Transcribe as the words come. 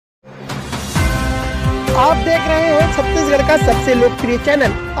आप देख रहे हैं छत्तीसगढ़ का सबसे लोकप्रिय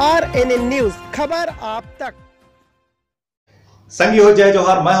चैनल RNN न्यूज, खबर आप तक। संगी हो जय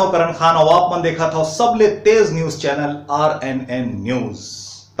जोहार, मैं हूं करण खान और आप मन देखा था सबले तेज न्यूज चैनल RNN न्यूज।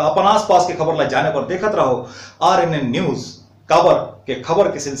 तो अपन आस पास की खबर ला जाने पर देखत रहो RNN न्यूज।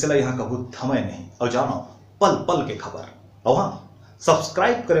 खबर के सिलसिला यहाँ कभी थमे नहीं और जानो पल पल के खबर। और हाँ,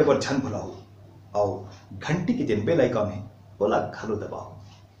 सब्सक्राइब करे पर झन भुलाओ और घंटी की जिन बेल आइकन है बोला घरो दबाओ।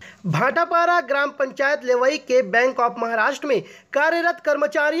 भाटापारा ग्राम पंचायत लेवई के बैंक ऑफ महाराष्ट्र में कार्यरत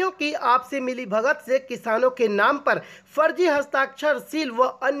कर्मचारियों की आपसी मिलीभगत से किसानों के नाम पर फर्जी हस्ताक्षर, सील व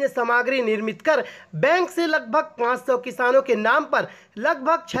अन्य सामग्री निर्मित कर बैंक से लगभग 500 किसानों के नाम पर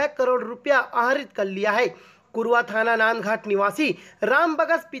लगभग 6 करोड़ रुपया आहरित कर लिया है। कुरवा थाना नांदघाट निवासी राम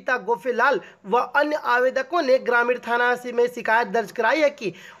बगस पिता गोफेलाल व अन्य आवेदकों ने ग्रामीण थाना में शिकायत दर्ज कराई है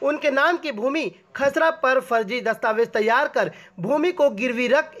कि उनके नाम की भूमि खसरा पर फर्जी दस्तावेज तैयार कर भूमि को गिरवी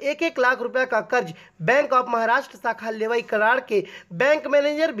रख 1-1 लाख रुपए का कर्ज बैंक ऑफ महाराष्ट्र शाखा लेवई कराड़ के बैंक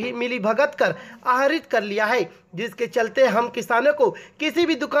मैनेजर भी मिली भगत कर आहरित कर लिया है, जिसके चलते हम किसानों को किसी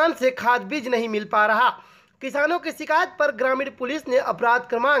भी दुकान से खाद बीज नहीं मिल पा रहा। किसानों की शिकायत पर ग्रामीण पुलिस ने अपराध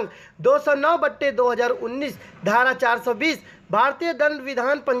क्रमांक 209/2019 धारा 420 भारतीय दंड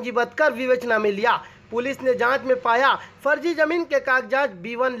विधान पंजीबद्ध कर विवेचना में लिया। पुलिस ने जांच में पाया फर्जी जमीन के कागजात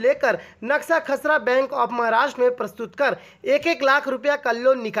B1 लेकर नक्शा खसरा बैंक ऑफ महाराष्ट्र में प्रस्तुत कर 1-1 लाख रुपया का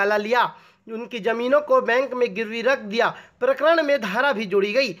लोन निकाला लिया। उनकी जमीनों को बैंक में गिरवी रख दिया। प्रकरण में धारा भी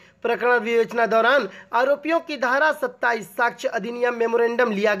जोड़ी गई। प्रकरण विवेचना दौरान आरोपियों की धारा 27 साक्ष्य अधिनियम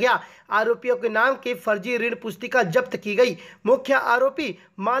मेमोरेंडम लिया गया। आरोपियों के नाम की फर्जी ऋण पुस्तिका जब्त की गई। मुख्य आरोपी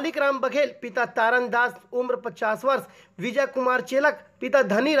मालिक राम बघेल पिता तारन दास उम्र 50 वर्ष, विजय कुमार चेलक पिता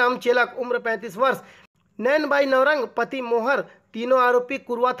धनी राम चेलक उम्र 35 वर्ष, नैनबाई नवरंग पति मोहर, तीनों आरोपी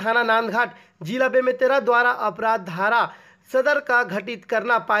कुरवा थाना नांदघाट जिला बेमेतरा द्वारा अपराध धारा सदर का घटित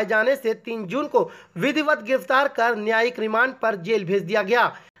करना पाए जाने से 3 जून को विधिवत गिरफ्तार कर न्यायिक रिमांड पर जेल भेज दिया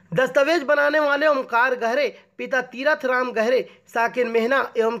गया। दस्तावेज बनाने वाले ओमकार गहरे पिता तीरथ राम गहरे, साकिन मेहना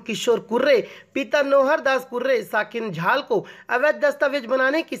एवं किशोर कुर्रे पिता नोहर दास कुर्रे, साकिन झाल को अवैध दस्तावेज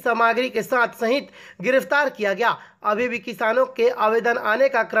बनाने की सामग्री के साथ सहित गिरफ्तार किया गया। अभी भी किसानों के आवेदन आने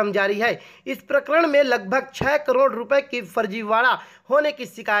का क्रम जारी है। इस प्रकरण में लगभग 6 करोड़ रुपए की फर्जीवाड़ा होने की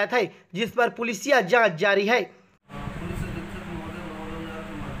शिकायत है, जिस पर पुलिसिया जांच जारी है।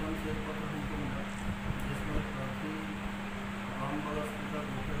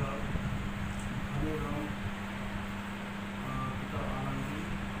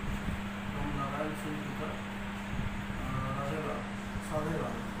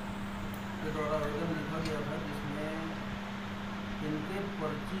 के द्वारा आवेदन लिखा गया था, जिसमें इनके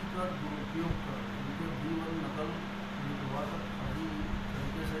पर्ची का दुरुपयोग कर इनके B1 नकल लिखवा कर फर्जी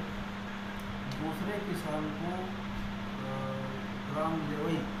तरीके से दूसरे किसान को ग्राम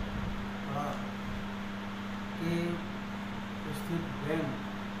लेवई के स्थित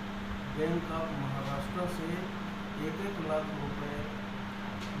बैंक ऑफ महाराष्ट्र से 1-1 लाख रुपए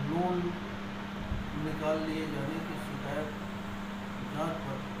लोन निकाल लिए जाने की शिकायत जांच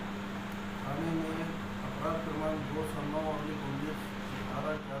पर थाने में अपराध क्रमांक 209/19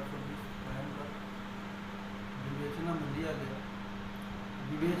 धारा 420 कायम कर विवेचना में लिया गया।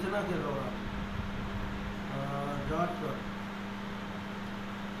 विवेचना के दौरान जांच कर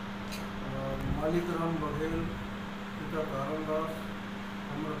मालिक राम बघेल पिता तारण दास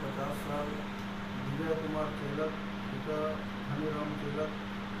उम्र 50 साल, विजय कुमार चेलक पिता धनी राम चेलक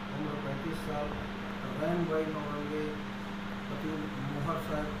उम्र 35 साल, नैनबाई नवरंगे पति मोहर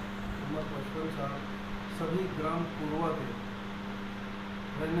साहब उम्र 55 साल, सभी ग्राम कुरवा के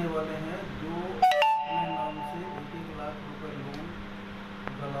रहने वाले हैं, जो अपने नाम से 1-1 लाख रुपए लोन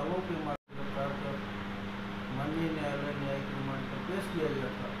दलालों के माध्यम कर माननीय न्यायालय न्यायिक रिमांड पर पेश किया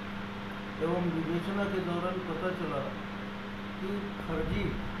गया था। एवं विवेचना के दौरान पता चला कि फर्जी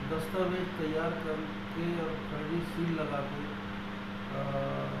दस्तावेज तैयार करके और फर्जी सील लगा के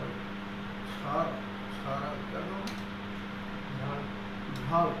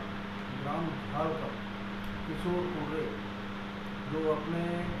ग्राम झाल का किशोर कुर्रे, जो अपने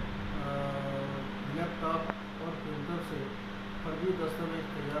लैपटॉप और प्रिंटर से फर्जी दस्तावेज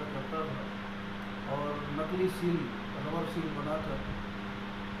तैयार करता था और नकली सील रबर सील बनाकर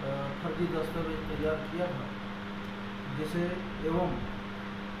फर्जी दस्तावेज तैयार किया था, जिसे एवं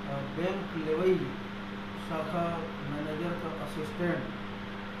बैंक लेवई शाखा मैनेजर का असिस्टेंट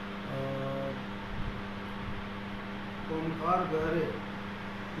ओमकार गहरे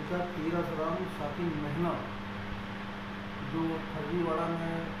पिता तीरथ राम साकिन मेहना, जो फर्जीवाड़ा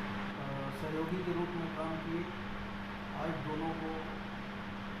में सहयोगी के रूप में काम किए, आज दोनों को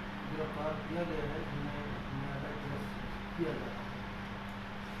गिरफ्तार किया गया है, जिन्हें न्यायालय पेश किया गया।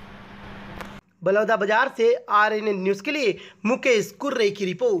 बलौदा बाजार से RNN न्यूज़ के लिए मुकेश कुर्रे की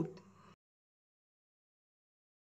रिपोर्ट।